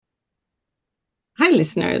Hi,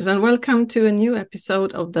 listeners, and welcome to a new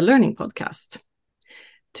episode of the Learning Podcast.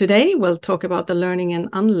 Today, we'll talk about the learning and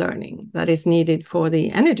unlearning that is needed for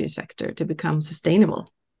the energy sector to become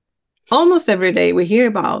sustainable. Almost every day, we hear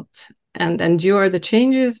about and endure the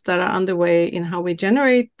changes that are underway in how we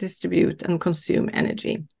generate, distribute, and consume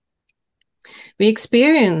energy. We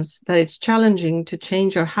experience that it's challenging to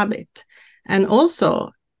change our habit, and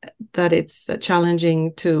also that it's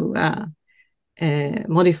challenging to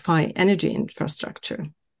modify energy infrastructure.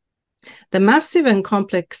 The massive and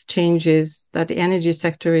complex changes that the energy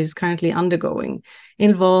sector is currently undergoing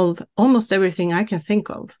involve almost everything I can think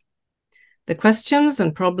of. The questions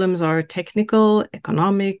and problems are technical,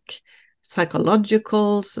 economic,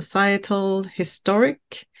 psychological, societal,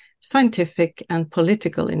 historic, scientific, and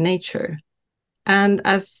political in nature. And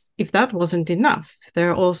as if that wasn't enough, there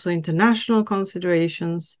are also international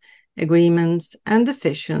considerations, agreements, and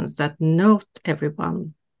decisions that not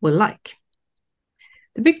everyone will like.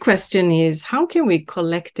 The big question is, how can we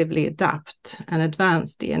collectively adapt and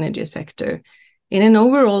advance the energy sector in an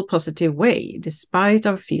overall positive way, despite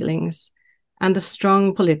our feelings and the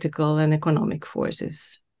strong political and economic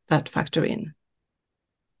forces that factor in?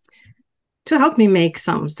 To help me make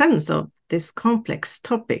some sense of this complex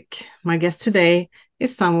topic, my guest today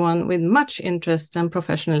is someone with much interest and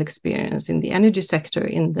professional experience in the energy sector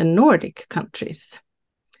in the Nordic countries.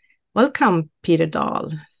 Welcome, Peter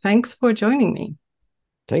Dahl. Thanks for joining me.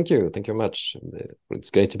 Thank you. Thank you very much. It's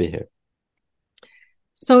great to be here.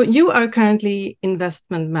 So you are currently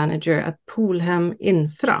investment manager at Polhem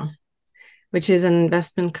Infra, which is an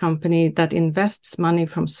investment company that invests money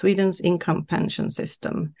from Sweden's income pension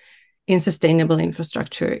system in sustainable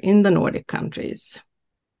infrastructure in the Nordic countries.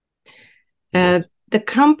 Yes. The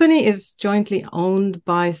company is jointly owned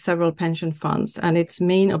by several pension funds, and its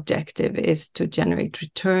main objective is to generate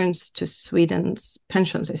returns to Sweden's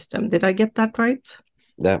pension system. Did I get that right?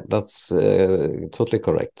 Yeah, that's totally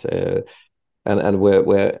correct. And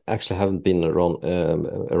we actually haven't been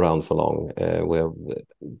around for long. We have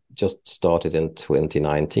just started in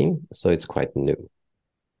 2019, so it's quite new.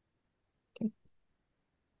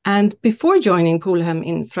 And before joining Polhem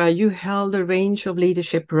Infra, you held a range of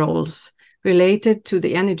leadership roles related to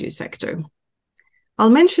the energy sector. I'll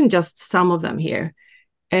mention just some of them here.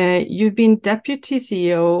 You've been Deputy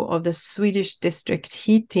CEO of the Swedish District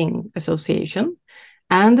Heating Association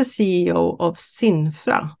and the CEO of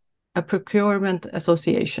Sinfra, a procurement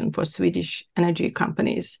association for Swedish energy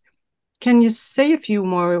companies. Can you say a few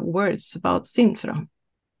more words about Sinfra?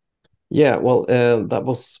 Yeah, well, that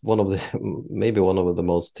was maybe one of the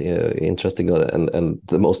most interesting and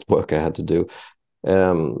the most work I had to do.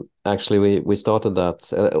 Actually, we started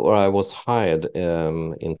that, or I was hired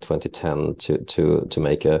in 2010 to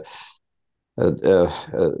make a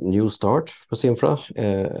new start for Sinfra.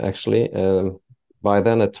 Actually, by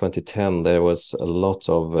then at 2010, there was a lot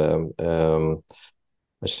of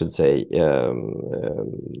I should say,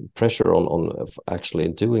 pressure on actually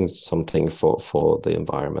doing something for the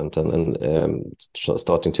environment and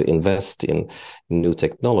starting to invest in new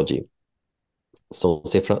technology. So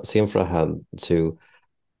Sinfra had to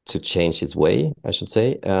change its way, I should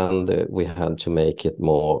say, and we had to make it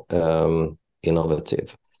more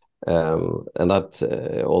innovative. And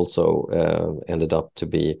that also ended up to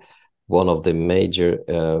be one of the major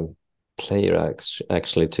player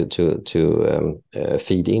actually to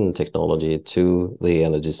feed in technology to the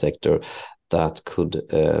energy sector that could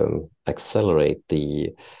accelerate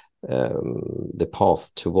the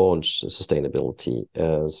path towards sustainability.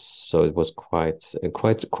 So it was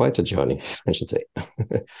quite a journey, I should say.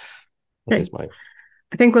 That is mine.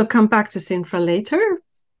 I think we'll come back to Sinfra later.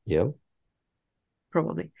 Yeah,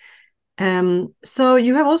 probably. So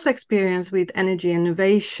you have also experience with energy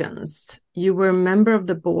innovations. You were a member of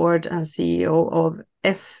the board and CEO of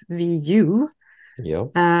FVU,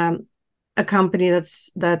 a company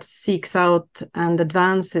that seeks out and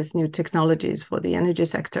advances new technologies for the energy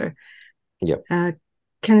sector. Yeah.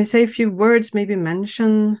 Can you say a few words, maybe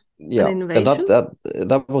mention an innovation?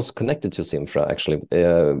 That was connected to Sinfra, actually.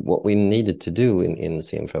 What we needed to do in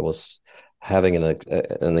Sinfra was having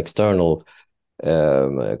an external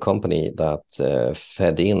company that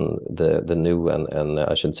fed in the new and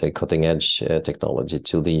I should say cutting edge technology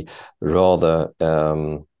to the rather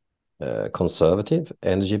conservative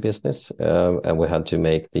energy business, and we had to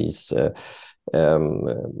make these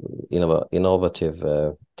innovative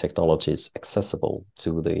technologies accessible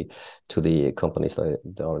to the companies that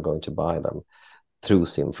are going to buy them through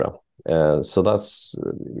Sinfra. So that's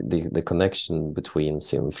the connection between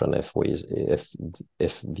Sinfra and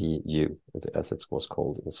FVU, as it was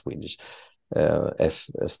called in Swedish. F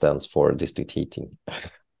stands for district heating.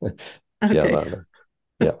 Okay.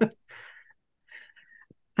 Yeah.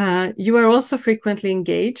 You are also frequently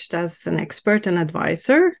engaged as an expert and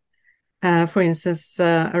advisor, for instance,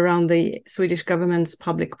 around the Swedish government's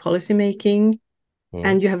public policy making.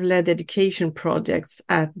 And you have led education projects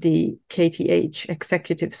at the KTH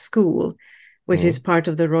Executive School, which is part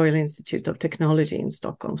of the Royal Institute of Technology in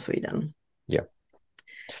Stockholm, Sweden. Yeah.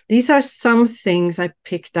 These are some things I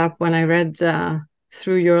picked up when I read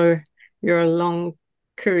through your long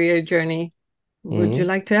career journey. Would you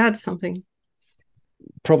like to add something?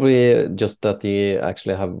 Probably just that you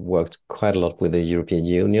actually have worked quite a lot with the European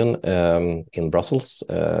Union in Brussels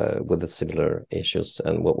with the similar issues.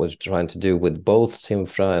 And what we're trying to do with both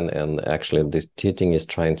Simfra and actually this teaching is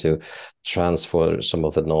trying to transfer some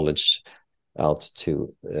of the knowledge out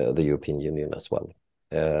to the European Union as well.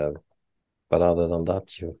 But other than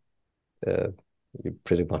that, you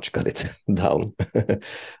pretty much got it down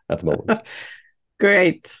at the moment.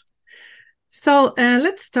 Great. So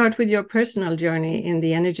let's start with your personal journey in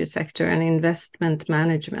the energy sector and investment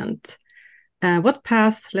management. What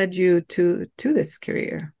path led you to this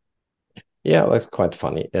career? Yeah, well, it's quite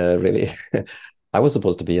funny, really. I was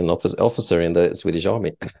supposed to be an officer in the Swedish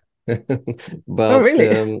Army. But oh,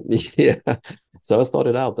 really? Yeah, so I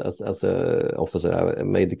started out as an officer. I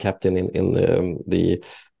made the captain in the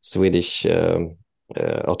Swedish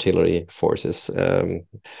artillery forces.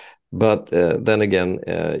 But then again,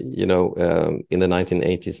 in the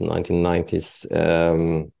 1980s and 1990s,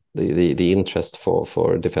 the interest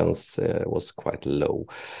for defense was quite low,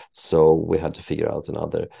 so we had to figure out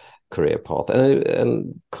another career path.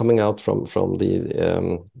 And coming out from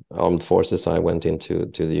the armed forces, I went into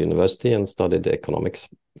the university and studied economics.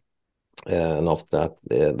 And after that,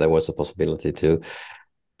 there was a possibility to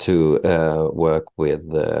work with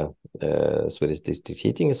the Swedish District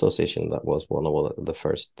Heating Association. That was one of the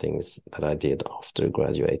first things that I did after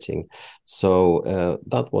graduating. So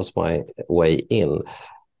that was my way in.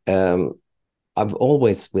 I've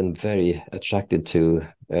always been very attracted to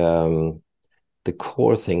the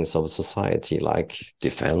core things of society, like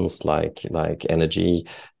defense, like energy,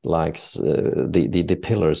 like the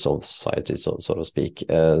pillars of society, so to speak.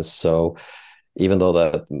 So even though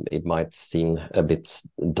that it might seem a bit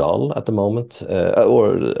dull at the moment,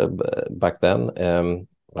 or back then,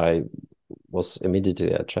 I was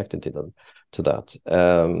immediately attracted to that.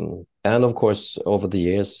 And of course, over the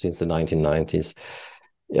years, since the 1990s,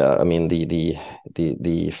 yeah, I mean the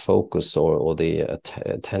focus or the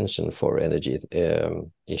attention for energy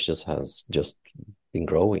issues has just been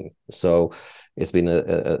growing. So it's been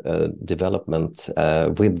a development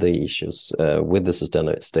with the issues, with the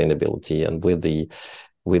sustainability, and with the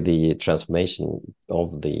transformation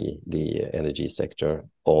of the energy sector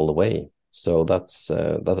all the way. So that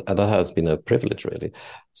has been a privilege, really.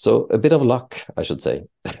 So a bit of luck, I should say,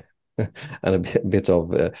 and a bit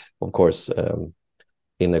of course,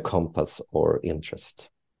 inner compass or interest.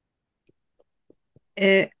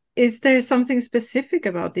 Is there something specific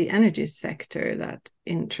about the energy sector that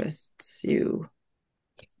interests you?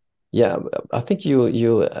 Yeah, I think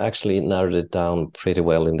you actually narrowed it down pretty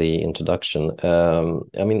well in the introduction.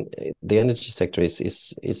 I mean, the energy sector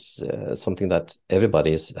is something that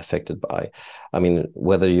everybody is affected by. I mean,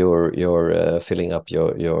 whether you're filling up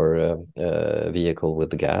your vehicle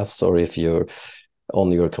with the gas, or if you're on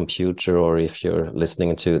your computer, or if you're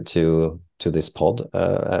listening to this pod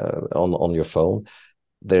on your phone,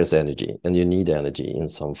 there's energy, and you need energy in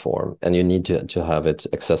some form, and you need to have it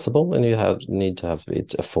accessible, and need to have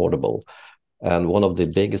it affordable. And one of the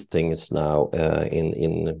biggest things now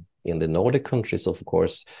in the Nordic countries, of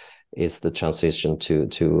course, is the transition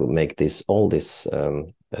to make all this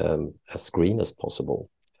as green as possible.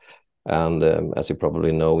 And as you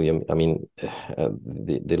probably know, I mean,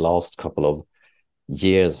 the last couple of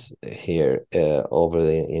years here over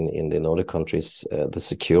in the Nordic countries, the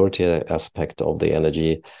security aspect of the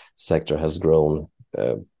energy sector has grown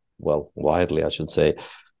widely, I should say.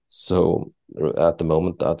 So at the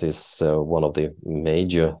moment, that is one of the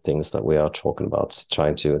major things that we are talking about,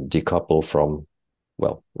 trying to decouple from,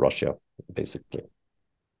 Russia, basically.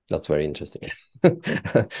 That's very interesting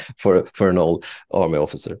for an old army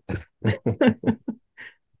officer.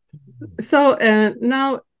 So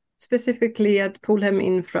now, specifically at Polhem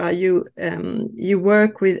Infra, you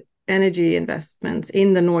work with energy investments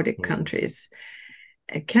in the Nordic countries.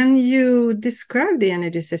 Can you describe the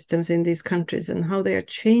energy systems in these countries and how they are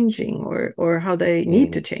changing, or how they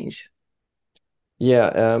need to change?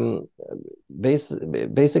 Yeah,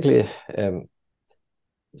 basically,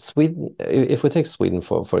 Sweden. If we take Sweden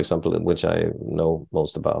for example, which I know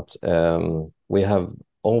most about, we have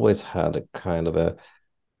always had a kind of a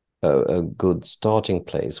a good starting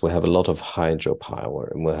place. We have a lot of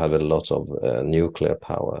hydropower, and we have a lot of nuclear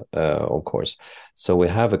power, of course. So we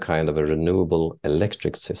have a kind of a renewable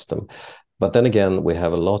electric system. But then again, we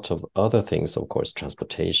have a lot of other things, of course,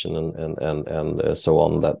 transportation and so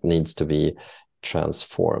on, that needs to be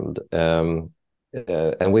transformed. And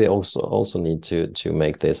we also need to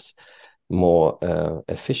make this more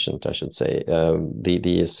efficient, I should say.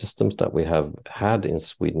 The systems that we have had in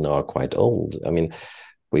Sweden are quite old. I mean,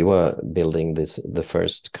 we were building the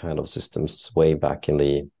first kind of systems way back in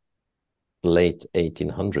the late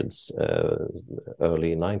 1800s,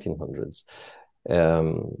 early 1900s.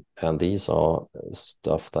 And these are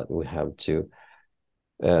stuff that we have to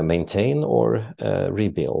maintain or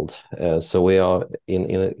rebuild. So we are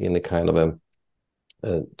in a kind of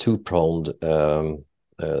a two-pronged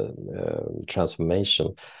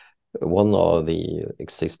transformation. One are the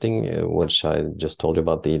existing, which I just told you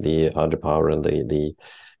about, the hydropower and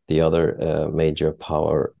the other major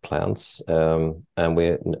power plants, and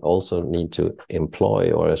we also need to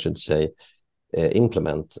employ, or I should say,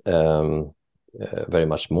 implement very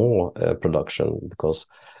much more production, because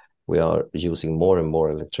we are using more and more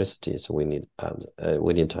electricity. So we need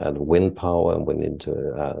to add wind power, and we need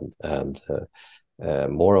to add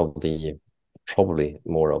probably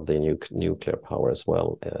more of the nuclear power as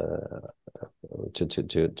well, to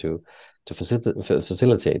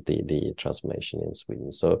facilitate the transformation in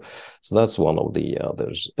Sweden. So that's one of the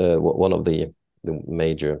others, one of the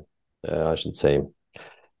major, I should say,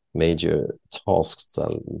 major tasks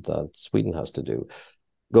that Sweden has to do.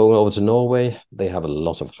 Going over to Norway, they have a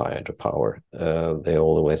lot of hydropower. They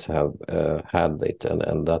always have had it,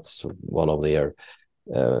 and that's one of their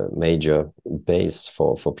major base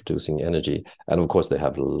for producing energy. And of course, they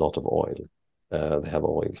have a lot of oil. They have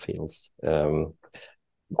oil fields.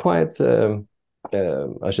 Quite,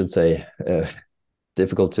 I should say,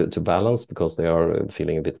 difficult to balance, because they are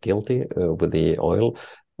feeling a bit guilty with the oil,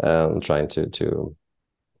 trying to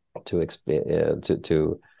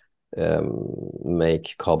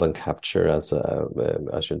make carbon capture as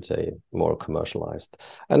I should say, more commercialized.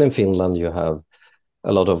 And in Finland, you have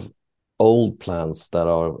a lot of old plants that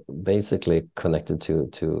are basically connected to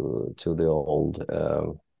the old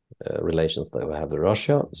relations that we have with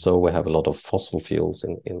Russia. So we have a lot of fossil fuels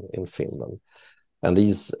in Finland, and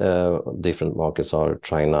these different markets are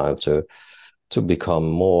trying now to become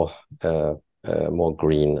more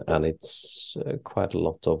green, and it's quite a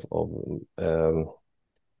lot of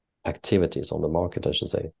activities on the market, I should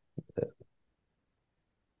say.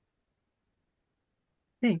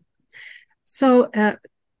 Okay. So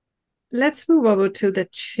let's move over to the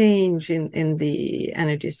change in the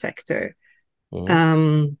energy sector.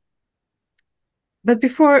 Mm-hmm. But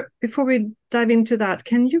before we dive into that,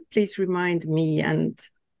 can you please remind me and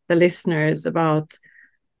the listeners about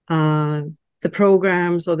the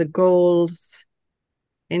programs or the goals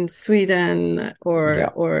in Sweden or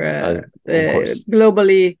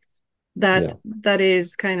globally that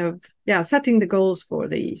is kind of setting the goals for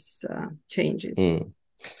these changes?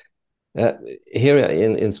 Here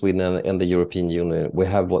in Sweden and the European Union, we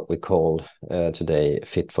have what we call today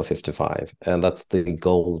Fit for 55, and that's the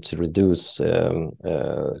goal to reduce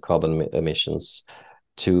carbon emissions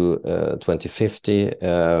to 2050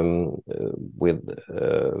 with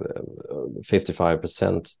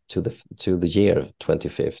 55% to the year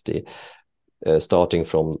 2050, starting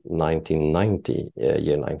from year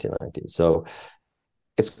 1990. So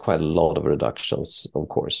it's quite a lot of reductions, of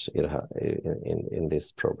course, in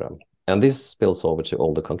this program. And this spills over to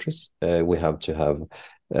all the countries. We have to have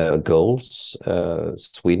goals.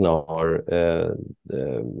 Sweden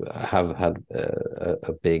have had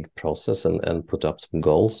a big process and put up some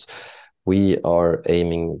goals. We are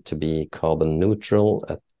aiming to be carbon neutral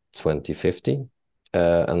at 2050.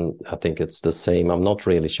 And I think it's the same. I'm not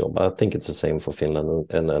really sure, but I think it's the same for Finland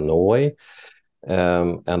and Norway.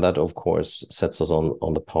 And that, of course, sets us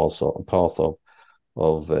on the path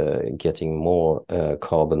of getting more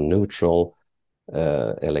carbon neutral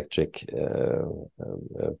electric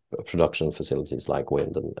production facilities like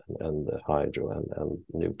wind and hydro and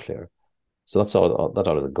nuclear. So that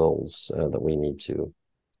are the goals that we need to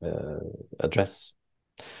address.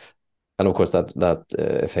 And of course, that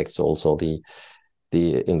affects also the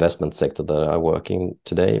investment sector that I work in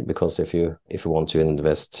today, because if you want to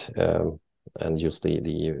invest and use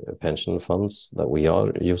the pension funds that we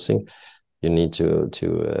are using, you need to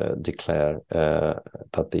declare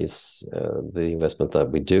that the investment that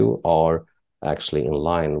we do are actually in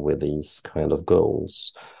line with these kind of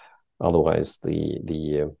goals. Otherwise,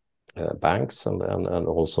 the banks and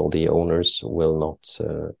also the owners will not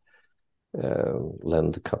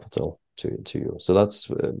lend capital to you. So that's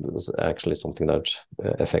actually something that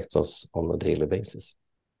affects us on a daily basis.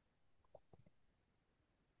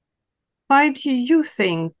 Why do you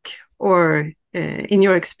think, or in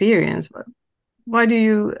your experience, why do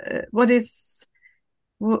you, what is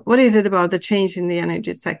it about the change in the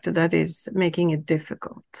energy sector that is making it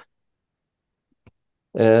difficult?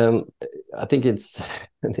 I think it's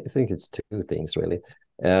two things really.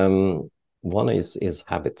 One is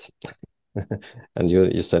habit, and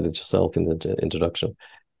you said it yourself in the introduction.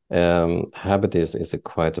 Habit is a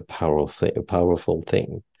quite a powerful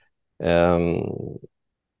thing.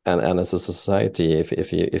 And as a society,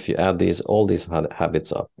 if you add all these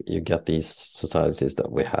habits up, you get these societies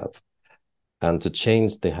that we have. And to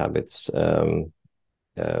change the habits,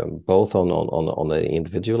 both on an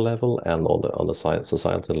individual level and on a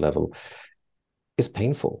societal level, is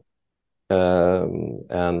painful.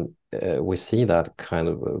 And we see that kind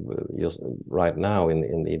of just right now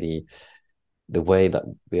in the way that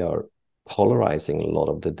we are polarizing a lot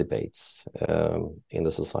of the debates in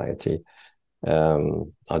the society.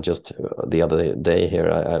 I just the other day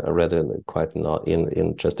here I read quite an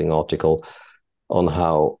interesting article on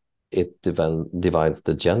how it divides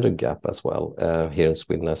the gender gap as well here in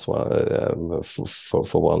Sweden as well,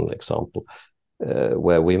 for one example,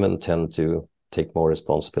 where women tend to take more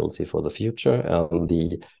responsibility for the future, and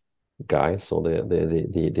the guys or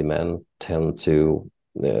the men tend to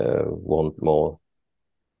want more.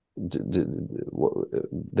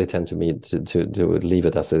 They tend to leave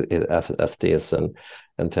it as it is, and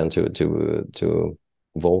tend to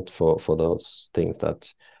vote for those things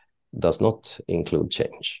that does not include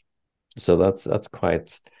change. So that's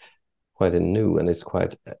quite a new, and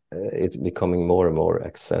it's becoming more and more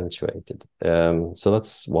accentuated. So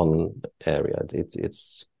that's one area.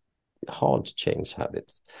 It's hard to change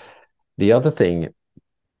habits. The other thing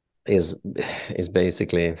is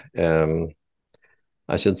basically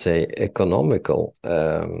I should say economical,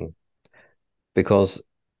 because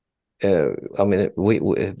I mean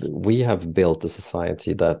we have built a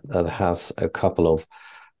society that has a couple of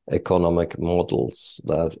economic models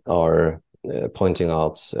that are pointing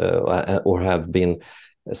out or have been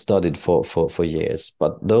studied for years,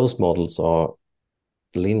 but those models are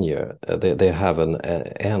linear. They have an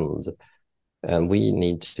end, and we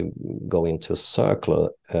need to go into circular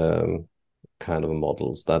kind of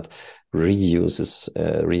models that reuses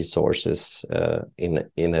resources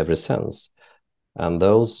in every sense. And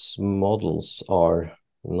those models are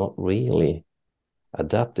not really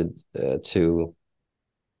adapted to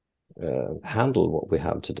handle what we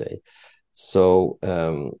have today. So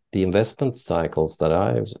the investment cycles that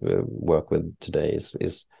I work with today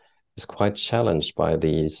is quite challenged by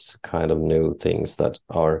these kind of new things that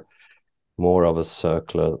are more of a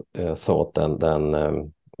circular thought than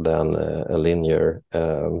a linear,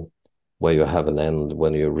 where you have an end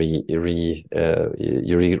when you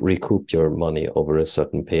recoup your money over a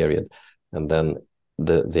certain period, and then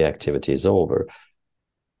the activity is over.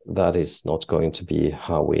 That is not going to be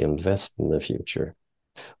how we invest in the future.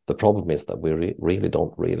 The problem is that we really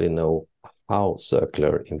don't really know how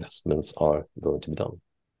circular investments are going to be done.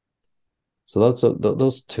 So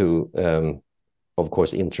those two, of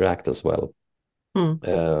course, interact as well.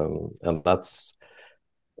 And that's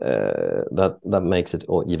that makes it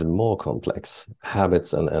even more complex,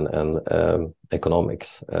 habits and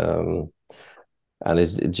economics. And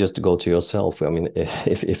it's just to go to yourself. I mean,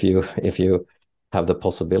 if you have the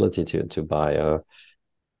possibility to buy a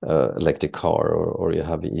electric car, or you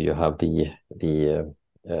have the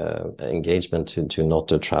engagement to not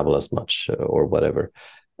to travel as much or whatever,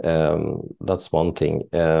 that's one thing.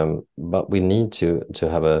 But we need to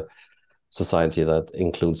have a society that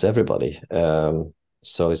includes everybody.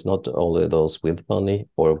 So it's not only those with money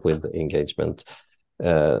or with engagement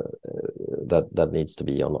that needs to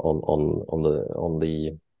be on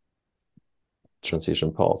the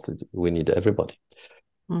transition path. We need everybody.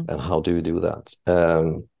 And how do we do that?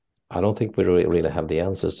 I don't think we really have the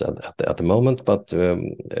answers at the moment, but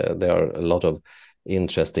there are a lot of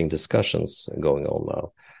interesting discussions going on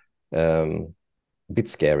now. A bit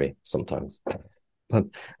scary sometimes, but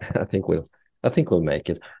I think we'll make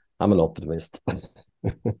it. I'm an optimist.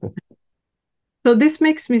 So this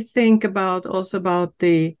makes me think about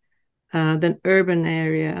the urban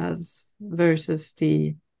areas versus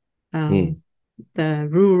the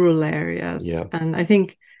rural areas. Yeah. And I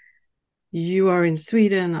think you are in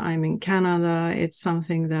Sweden, I'm in Canada. It's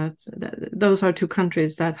something that those are two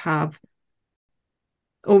countries that have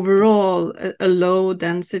overall a low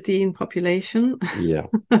density in population. Yeah,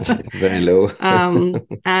 very low.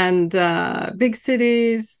 And big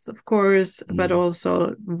cities, of course, but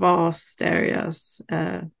also vast areas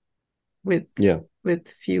with Yeah. with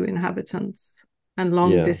few inhabitants and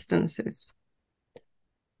long Yeah. distances.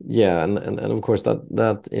 Yeah, and of course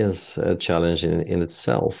that is a challenge in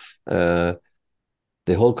itself.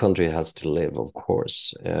 The whole country has to live, of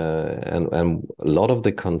course, and a lot of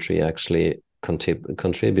the country actually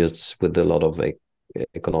contributes with a lot of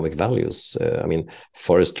economic values. I mean,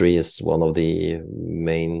 forestry is one of the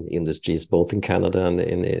main industries, both in Canada and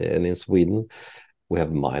in Sweden. We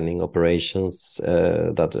have mining operations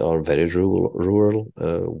that are very rural,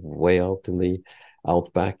 way out in the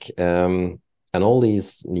outback. And all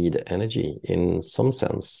these need energy in some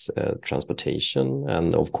sense, transportation,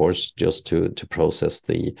 and of course, just to process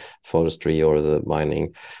the forestry or the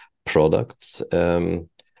mining products. And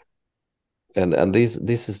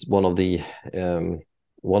this is one of the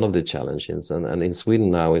challenges. And in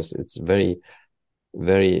Sweden now it's very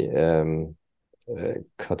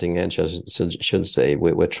cutting edge, I should say.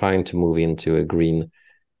 We're trying to move into a green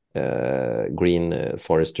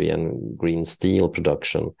forestry and green steel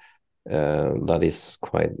production that is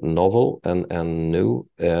quite novel and new.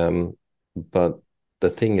 But the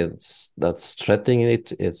thing that's threatening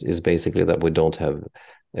it is basically that we don't have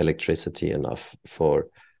electricity enough for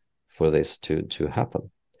this to happen.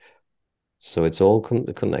 So it's all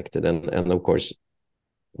connected, and of course,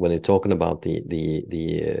 when you're talking about the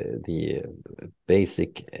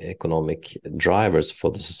basic economic drivers for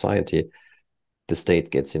the society, the state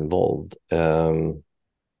gets involved, and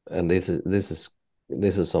this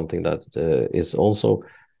is something that is also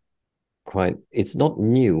quite. It's not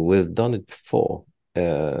new. We've done it before,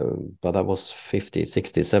 but that was 50,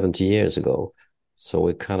 60, 70 years ago. So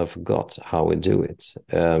we kind of forgot how we do it.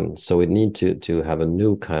 So we need to have a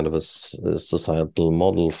new kind of a societal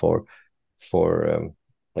model for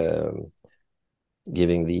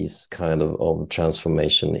giving these kind of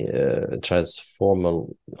transformation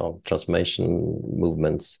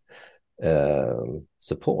movements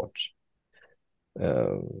support.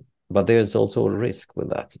 But there's also a risk with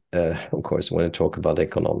that, of course, when you talk about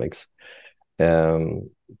economics.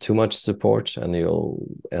 Too much support and you'll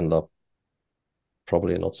end up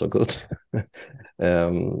probably not so good.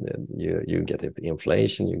 You get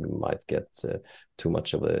inflation, you might get too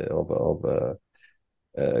much of a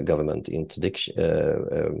government interdiction,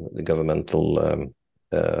 governmental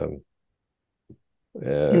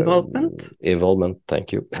Involvement.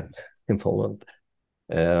 Thank you. Involvement.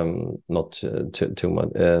 Not too much,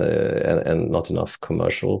 and not enough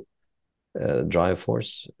commercial drive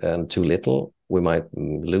force, and too little, we might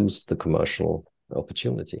lose the commercial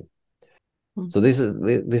opportunity. So this is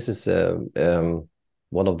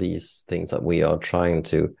one of these things that we are trying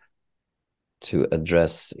to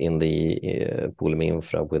address in the Polym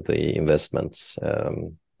Infra with the investments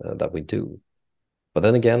that we do. But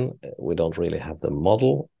then again, we don't really have the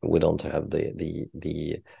model. We don't have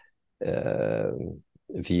the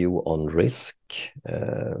view on risk.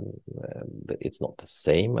 It's not the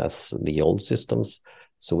same as the old systems,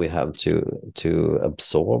 so we have to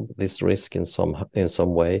absorb this risk in some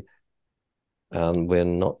way, and we're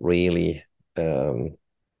not really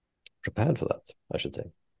prepared for that, I should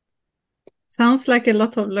say. Sounds like a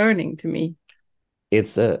lot of learning to me.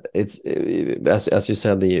 It's as you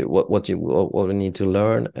said, what we need to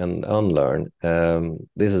learn and unlearn.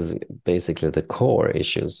 This is basically the core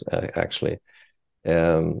issues, actually.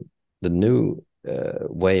 The new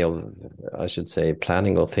way of, I should say,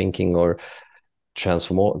 planning or thinking or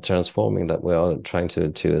transforming that we are trying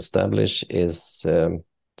to establish is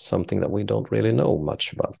something that we don't really know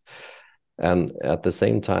much about. And at the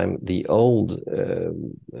same time, the old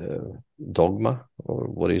dogma, or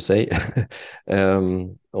what do you say,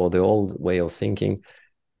 or the old way of thinking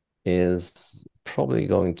is probably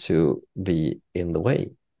going to be in the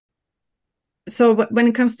way. So when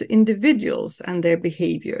it comes to individuals and their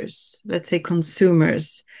behaviors, let's say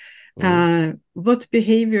consumers, what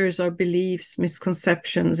behaviors or beliefs,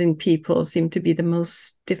 misconceptions in people seem to be the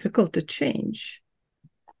most difficult to change?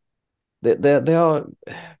 There are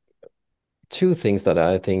two things that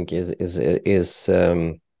I think is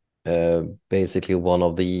basically one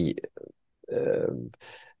of the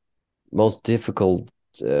most difficult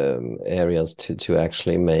areas to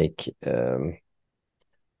actually make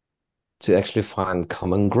to actually find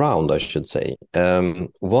common ground, I should say.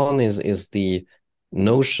 One is the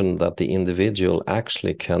notion that the individual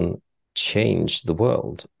actually can change the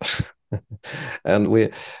world, and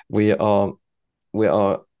we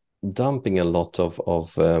are dumping a lot of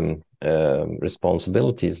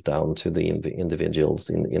responsibilities down to the individuals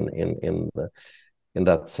in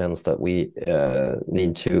that sense, that we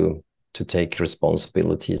need to take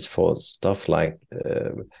responsibilities for stuff like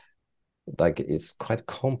it's quite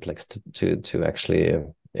complex to actually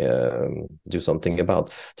do something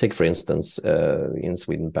about. Take, for instance, in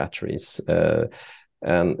Sweden, batteries.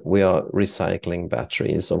 And we are recycling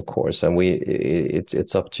batteries, of course, and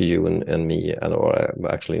it's up to you and me, and or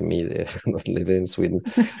actually me, not living in Sweden,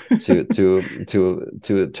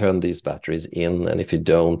 to turn these batteries in, and if you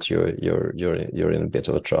don't, you're in a bit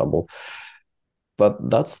of a trouble. But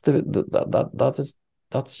that's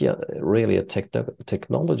yeah, really a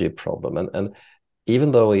technology problem, and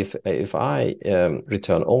even though if I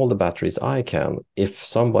return all the batteries I can, if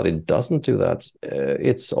somebody doesn't do that,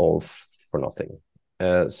 it's all for nothing.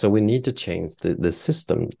 So we need to change the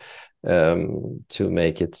system to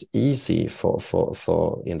make it easy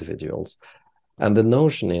for individuals. And the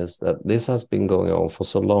notion is that this has been going on for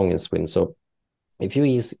so long in Sweden. So if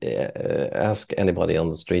you ask anybody on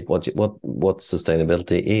the street what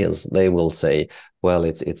sustainability is, they will say, well,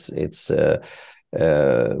 it's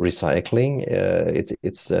recycling,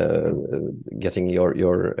 it's getting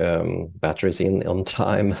your batteries in on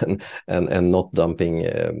time, and not dumping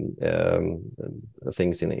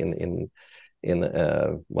things in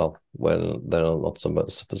well, they're not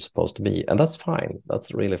supposed to be, and that's fine.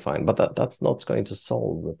 That's really fine, but that's not going to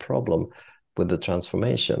solve the problem with the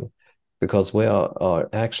transformation, because we are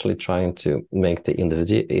actually trying to make the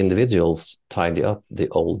individuals tidy up the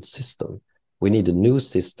old system. We need a new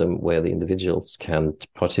system where the individuals can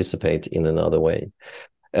participate in another way.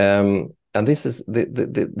 And this is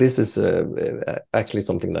actually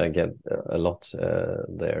something that I get a lot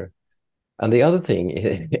there. And the other thing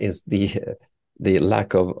is the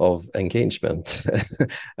lack of engagement.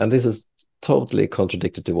 And this is totally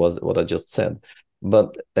contradictory to what I just said.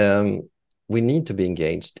 But we need to be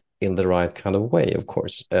engaged in the right kind of way, of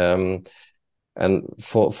course. And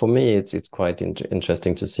for me, it's quite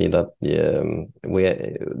interesting to see that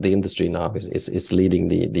the industry now is leading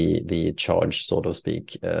the charge, so to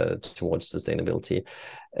speak, towards sustainability.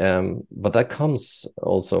 But that comes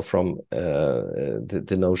also from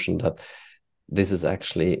the notion that this is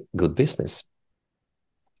actually good business.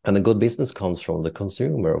 And the good business comes from the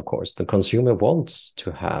consumer, of course. The consumer wants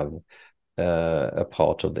to have a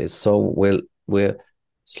part of this. So we're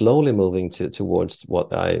slowly moving towards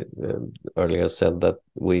what I earlier said, that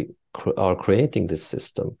we are creating this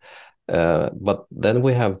system, but then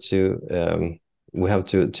we have to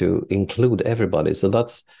include everybody. So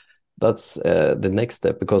that's the next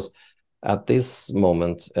step, because at this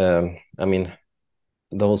moment, I mean,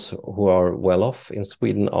 those who are well off in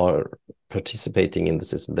Sweden are participating in the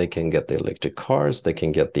system. They can get the electric cars, they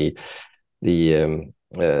can get the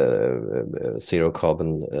zero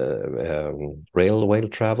carbon railway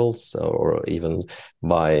travels, or even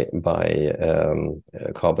by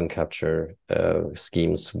carbon capture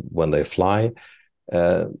schemes when they fly.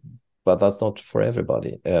 But that's not for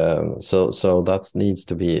everybody. So that needs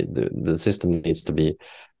to be, the system needs to be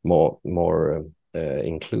more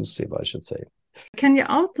inclusive, I should say. Can you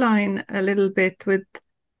outline a little bit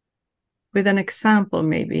with an example,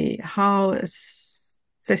 maybe, how a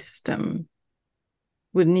system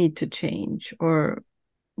would need to change, or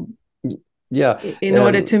in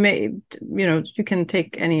order to make, you can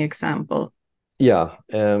take any example. Yeah,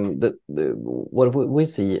 what we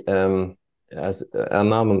see, as,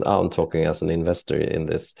 and I'm talking as an investor in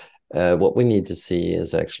this, what we need to see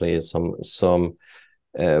is actually some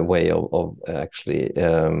way of actually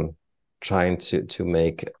trying to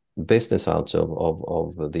make business out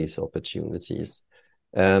of these opportunities.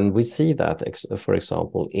 And we see that, for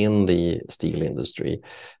example, in the steel industry.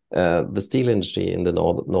 The steel industry in the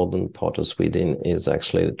northern part of Sweden is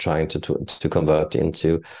actually trying to convert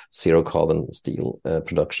into zero carbon steel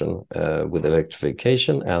production with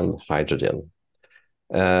electrification and hydrogen.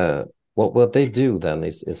 What they do then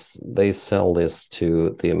is they sell this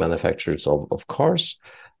to the manufacturers of cars,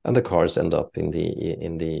 and the cars end up in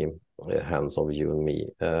the hands of you and me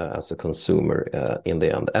as a consumer in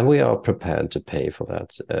the end, and we are prepared to pay for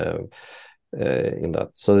that in that.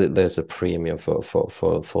 So there's a premium for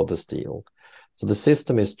the steel. So the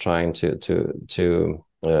system is trying to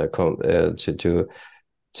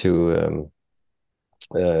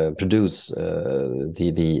produce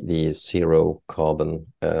the zero carbon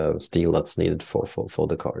steel that's needed for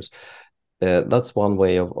the cars. That's one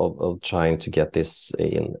way of trying to get this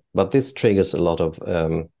in, but this triggers a lot of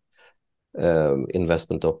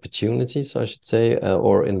investment opportunities, I should say,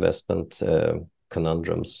 or investment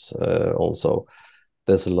conundrums. Also,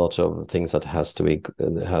 there's a lot of things that has to be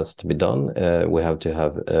done. We have to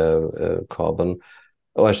have carbon,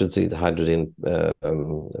 or I should say, the hydrogen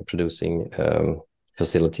producing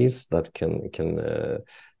facilities that can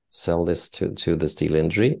sell this to the steel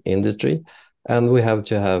industry. And we have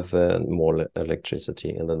to have more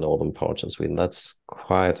electricity in the northern parts of Sweden. That's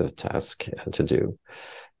quite a task to do.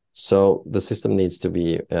 So the system needs to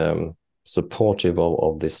be supportive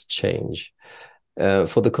of this change.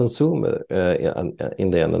 For the consumer,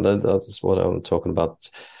 in the end, and that's what I'm talking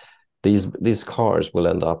about. These cars will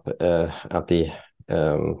end up at the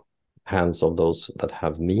hands of those that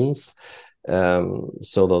have means.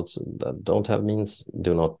 So those that don't have means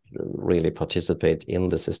do not really participate in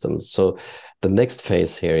the system. So the next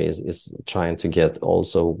phase here is trying to get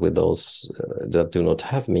also with those that do not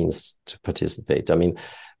have means to participate. I mean,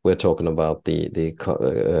 we're talking about the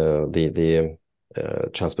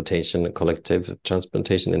transportation, collective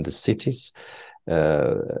transportation in the cities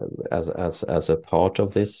as a part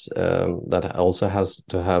of this. That also has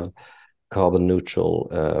to have carbon neutral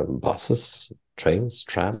buses, trains,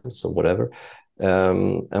 trams, or whatever.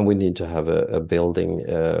 And we need to have a building.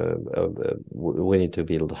 We need to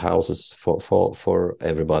build houses for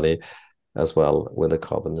everybody as well, with a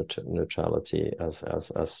carbon neutrality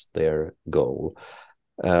as their goal.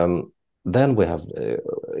 Then we have,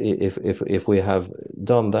 if we have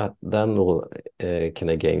done that, then we'll can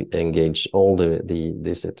engage all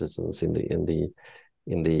the citizens in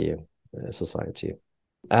the society.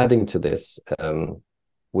 Adding to this,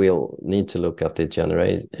 we'll need to look at the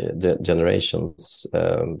generations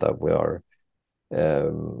that we are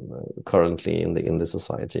currently in the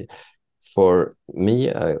society. For me,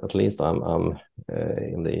 at least, I'm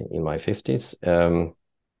in my 50s.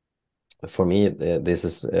 For me, this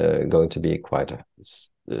is going to be quite a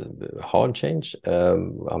hard change.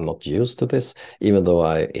 I'm not used to this, even though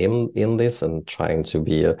I am in this and trying to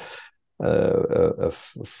be a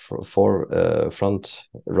front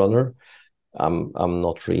runner. I'm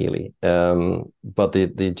not really. But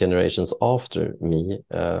the generations after me,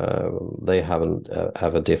 they have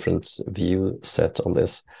a different view set on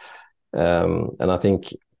this. And I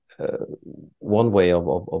think one way of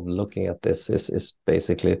looking at this is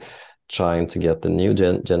basically trying to get the new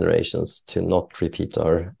generations to not repeat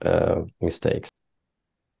our mistakes.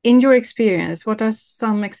 In your experience, what are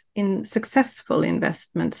some successful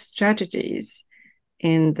investment strategies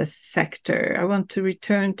in the sector? I want to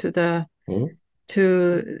return to the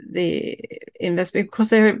investment because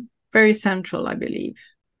they're very central, I believe.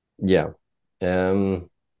 Yeah,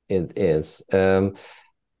 it is.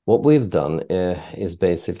 What we've done is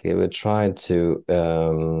basically we tried to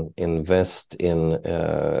invest in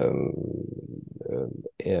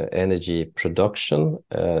energy production,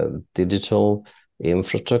 digital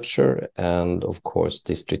infrastructure, and of course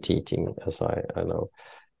district heating, as I know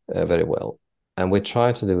very well. And we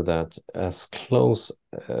try to do that as close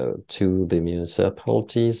to the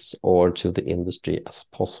municipalities or to the industry as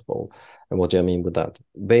possible. And what do I mean with that?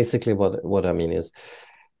 Basically, what I mean is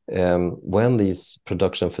when these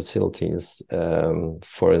production facilities,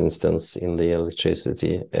 for instance, in the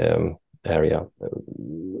electricity area,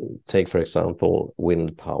 take, for example,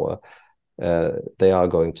 wind power, they are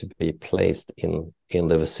going to be placed in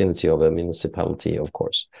the vicinity of a municipality, of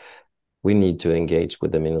course. We need to engage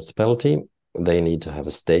with the municipality. They need to have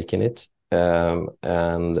a stake in it. And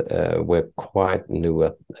we're quite new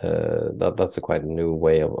at that's a quite new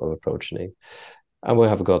way of approaching it. And we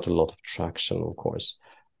have got a lot of traction, of course.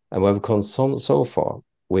 And we've come so far,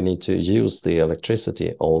 we need to use the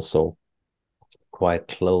electricity also quite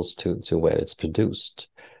close to where it's produced.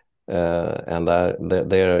 And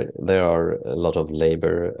there are a lot of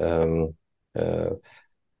labor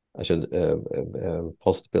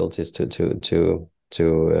possibilities to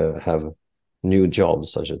have new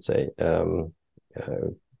jobs, I should say,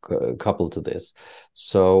 coupled to this.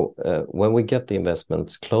 So when we get the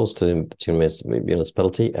investments close to the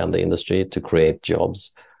municipality and the industry to create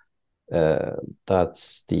jobs,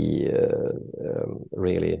 that's the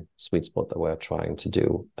really sweet spot that we're trying to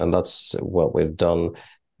do. And that's what we've done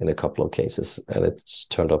in a couple of cases, and it's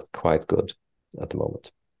turned out quite good at the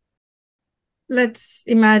moment. Let's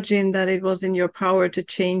imagine that it was in your power to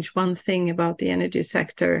change one thing about the energy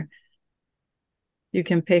sector. You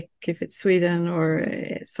can pick if it's Sweden or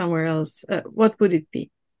somewhere else. What would it be?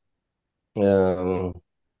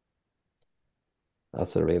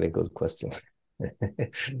 That's a really good question.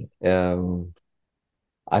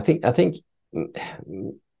 I think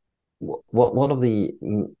one of the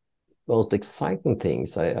most exciting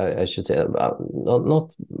things I should say about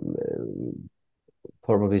not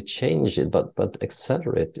probably change it, but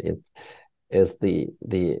accelerate it is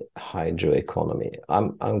the hydro economy.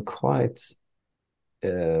 I'm quite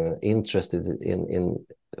interested in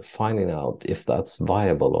finding out if that's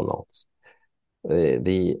viable or not.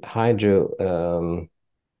 The hydro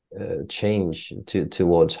change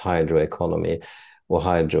towards hydro economy or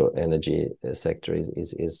hydro energy sector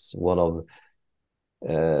is one of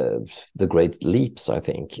the great leaps, I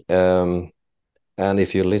think. And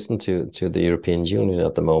if you listen to the European Union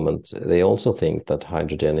at the moment, they also think that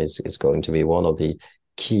hydrogen is going to be one of the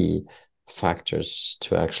key factors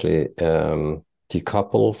to actually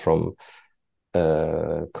decouple from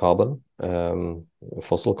carbon,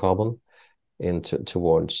 fossil carbon,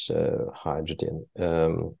 towards hydrogen.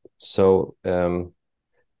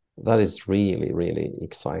 That is really, really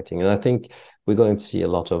exciting. And I think we're going to see a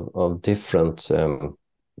lot of different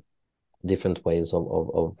ways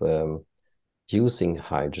of using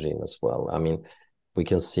hydrogen as well. I mean, we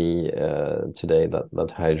can see today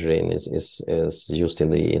that hydrogen is used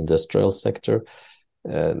in the industrial sector,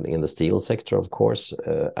 in the steel sector, of course,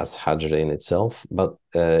 as hydrogen itself. But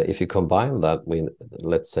if you combine that with,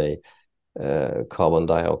 let's say, carbon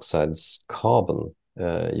dioxide's carbon,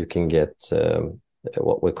 you can get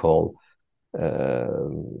what we call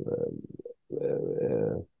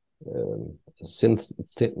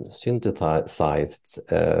synthesized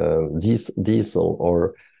diesel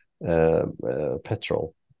or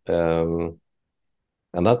petrol. And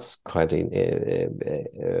that's quite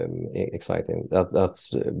exciting.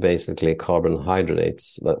 That's basically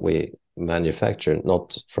carbohydrates that we manufacture,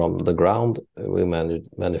 not from the ground. We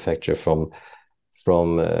manufacture from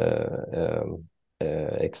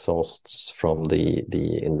exhausts from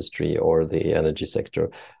the industry or the energy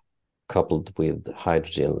sector, coupled with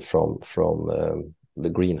hydrogen from the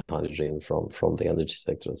green hydrogen from the energy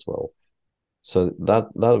sector as well. So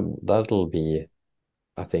that'll be,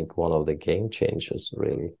 I think, one of the game changers,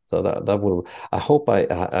 really. So that will, I hope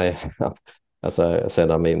I as I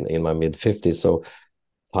said, I'm in my mid-50s, so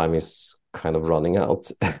time is kind of running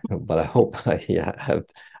out. But I hope I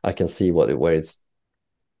can see where it's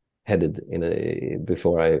headed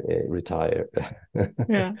before I retire.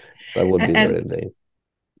 Yeah. That would be very late.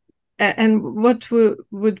 And what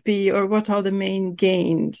would be, or what are the main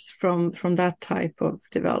gains from that type of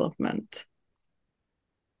development?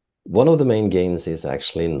 One of the main gains is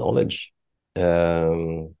actually knowledge.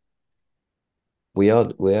 We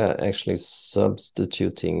are actually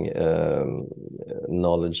substituting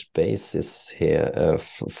knowledge bases here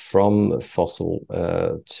from fossil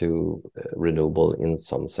to renewable in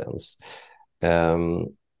some sense.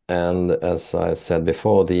 And as I said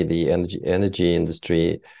before, the energy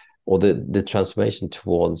industry, or the transformation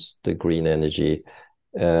towards the green energy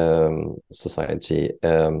society,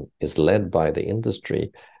 is led by the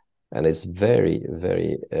industry. And it's very,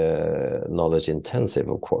 very knowledge intensive,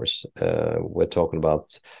 of course. We're talking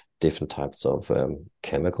about different types of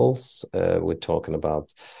chemicals. We're talking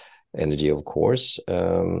about energy, of course.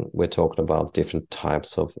 We're talking about different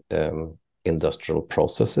types of industrial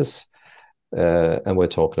processes. And we're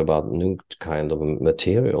talking about new kind of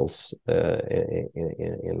materials in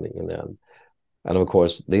the end. And of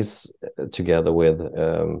course, this together with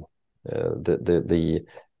the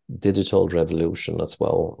digital revolution as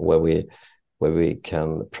well, where we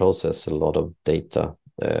can process a lot of data,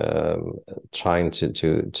 trying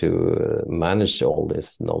to manage all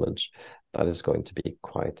this knowledge, that is going to be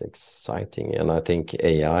quite exciting. And I think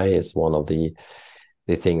AI is one of the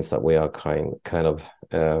things that we are kind of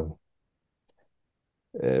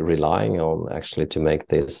relying on, actually, to make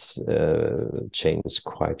this change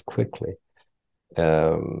quite quickly.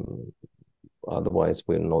 Otherwise,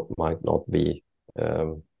 we might not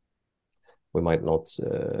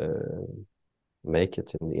make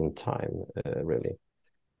it in time, really.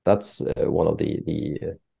 That's one of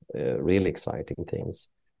the really exciting things.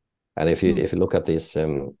 And if you look at this,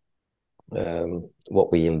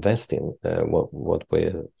 what we invest in, what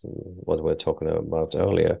we're talking about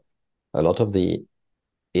earlier, a lot of the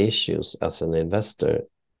issues as an investor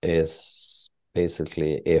is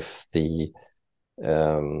basically if the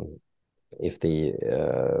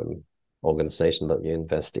organization that you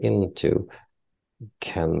invest into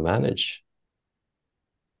can manage.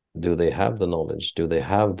 Do they have the knowledge? Do they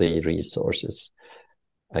have the resources?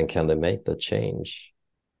 And can they make the change?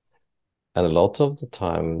 And a lot of the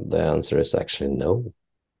time, the answer is actually no.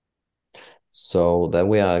 So then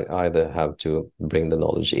we either have to bring the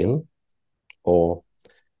knowledge in, or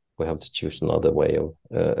we have to choose another way of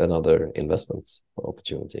another investment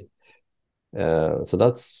opportunity. So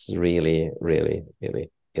that's really, really,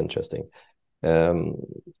 really interesting. The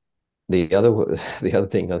other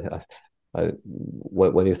thing that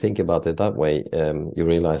when you think about it that way, you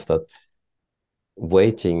realize that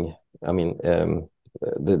waiting. I mean, the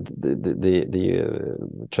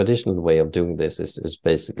traditional way of doing this is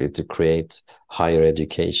basically to create higher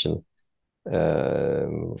education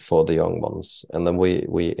for the young ones, and then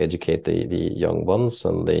we educate the young ones,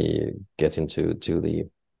 and they get into the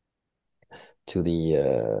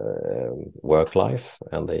work life,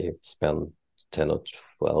 and they spend 10 or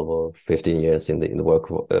 12 or 15 years in the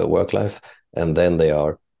work life, and then they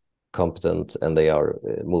are competent, and they are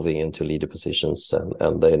moving into leader positions,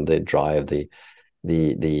 and then they drive the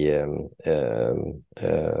they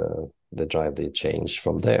drive the change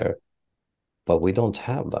from there. But we don't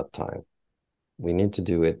have that time. We need to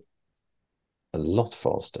do it a lot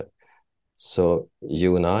faster. So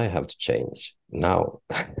you and I have to change now.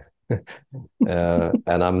 And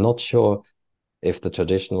I'm not sure if the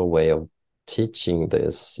traditional way of teaching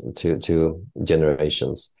this to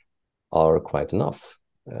generations are quite enough,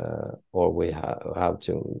 or we have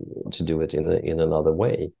to do it in another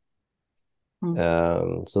way.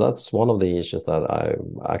 So that's one of the issues that I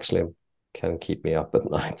actually can keep me up at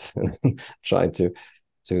night and try to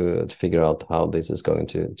figure out how this is going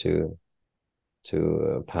to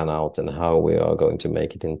pan out, and how we are going to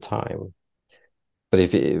make it in time. But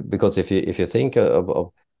if you think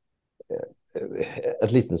of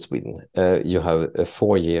at least in Sweden, you have a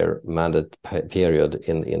 4-year mandate period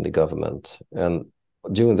in the government, and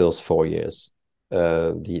during those 4 years,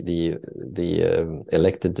 the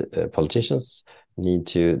elected politicians need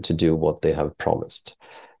to do what they have promised.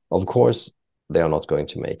 Of course, they are not going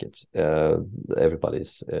to make it.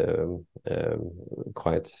 Everybody's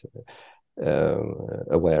quite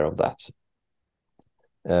aware of that.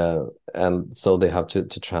 And so they have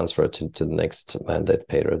to transfer to the next mandate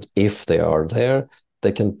period. If they are there,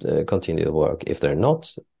 they can continue to work. If they're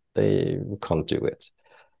not, they can't do it.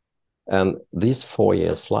 And these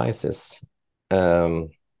 4-year slices,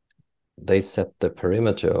 they set the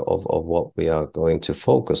perimeter of what we are going to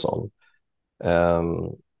focus on.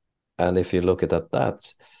 And if you look at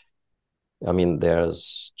that, I mean,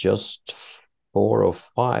 there's just 4 or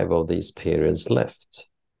 5 of these periods left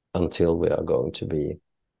until we are going to be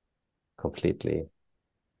completely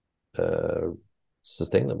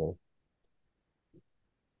sustainable.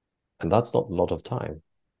 And that's not a lot of time.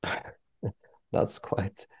 That's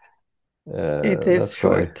quite it is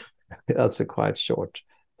short. That's a quite short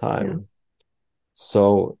time. Yeah.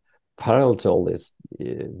 So parallel to all this,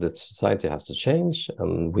 the society has to change,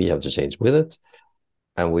 and we have to change with it,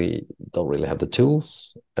 and we don't really have the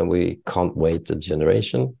tools, and we can't wait a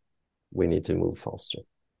generation. We need to move faster.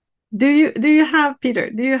 Do you have,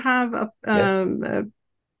 Peter, do you have can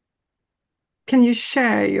you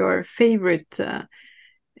share your favorite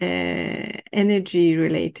energy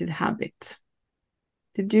related habit?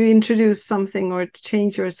 Did you introduce something or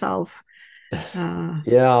change yourself?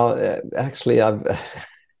 Yeah, actually, I've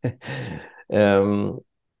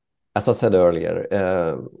as I said earlier,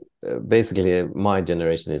 basically my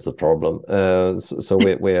generation is the problem. So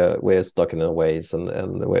we're stuck in our ways,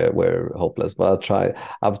 and we're hopeless. But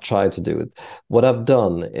I've tried to do it. What I've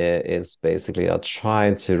done is basically I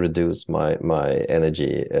tried to reduce my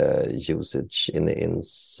energy usage in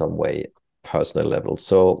some way, personal level.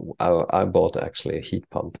 So I bought actually a heat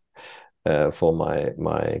pump for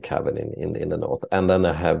my cabin in the north, and then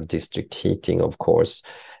I have district heating, of course,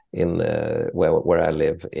 in where I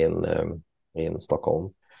live in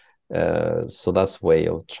Stockholm. So that's way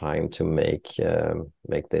of trying to make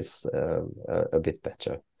this a bit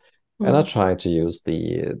better. And I try to use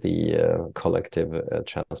the collective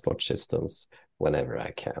transport systems whenever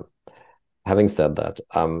I can. Having said that,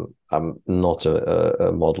 I'm not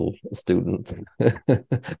a model student,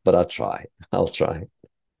 but I'll try.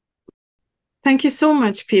 Thank you so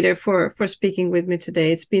much, Peter, for speaking with me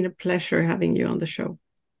today. It's been a pleasure having you on the show.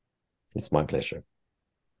 It's my pleasure.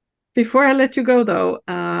 Before I let you go, though,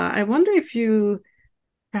 I wonder if you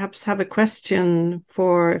perhaps have a question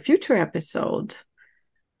for a future episode.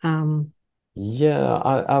 Yeah,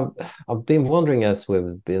 I've been wondering as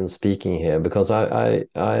we've been speaking here, because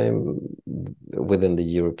I'm within the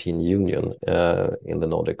European Union in the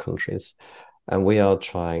Nordic countries, and we are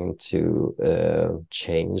trying to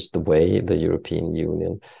change the way the European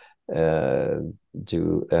Union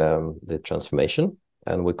do the transformation,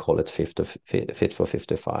 and we call it Fit for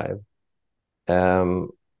 55.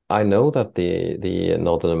 I know that the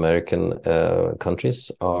Northern American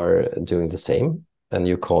countries are doing the same, and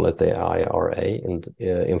you call it the IRA,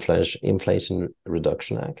 Inflation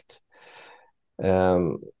Reduction Act.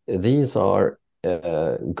 These are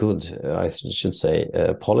good, I should say,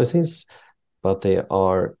 policies, but they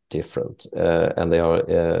are different, and they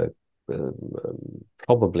are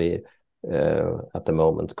probably at the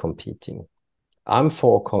moment competing. I'm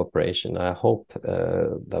for cooperation. I hope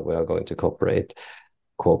that we are going to cooperate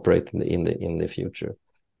in the future.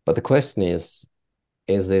 But the question is,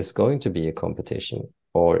 is this going to be a competition,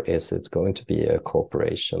 or is it going to be a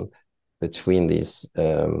cooperation between these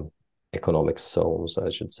economic zones, I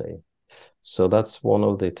should say? So that's one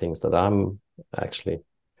of the things that I'm actually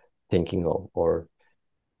thinking of or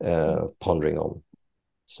pondering on.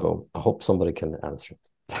 So I hope somebody can answer it.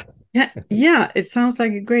 Yeah, it sounds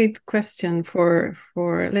like a great question for.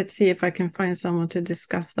 Let's see if I can find someone to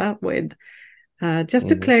discuss that with. Just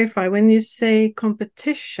to clarify, when you say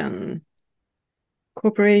competition,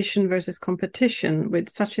 cooperation versus competition with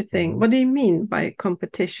such a thing, what do you mean by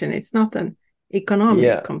competition? It's not an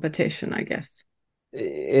economic competition, I guess.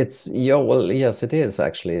 Well, yes, it is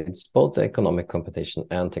actually. It's both economic competition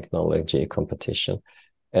and technology competition.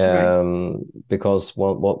 Right. Because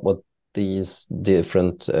what these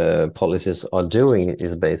different policies are doing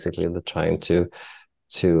is basically they're trying to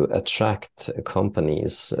attract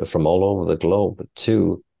companies from all over the globe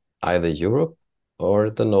to either Europe or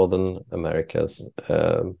the Northern Americas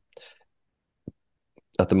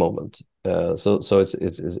at the moment. So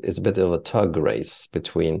it's a bit of a tug race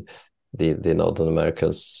between the Northern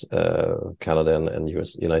Americas, Canada and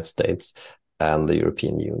United States, and the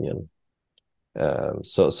European Union.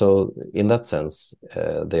 So in that sense,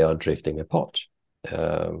 they are drifting apart.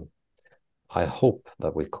 I hope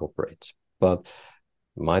that we cooperate, but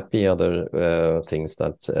might be other things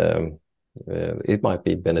that it might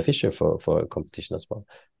be beneficial for competition as well.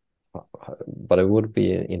 But it would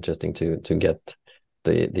be interesting to get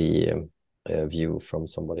the view from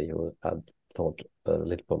somebody who had thought a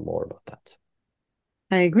little bit more about that.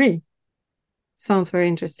 I agree. Sounds very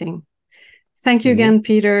interesting. Thank you again,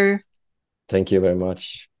 Peter. Thank you very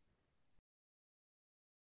much.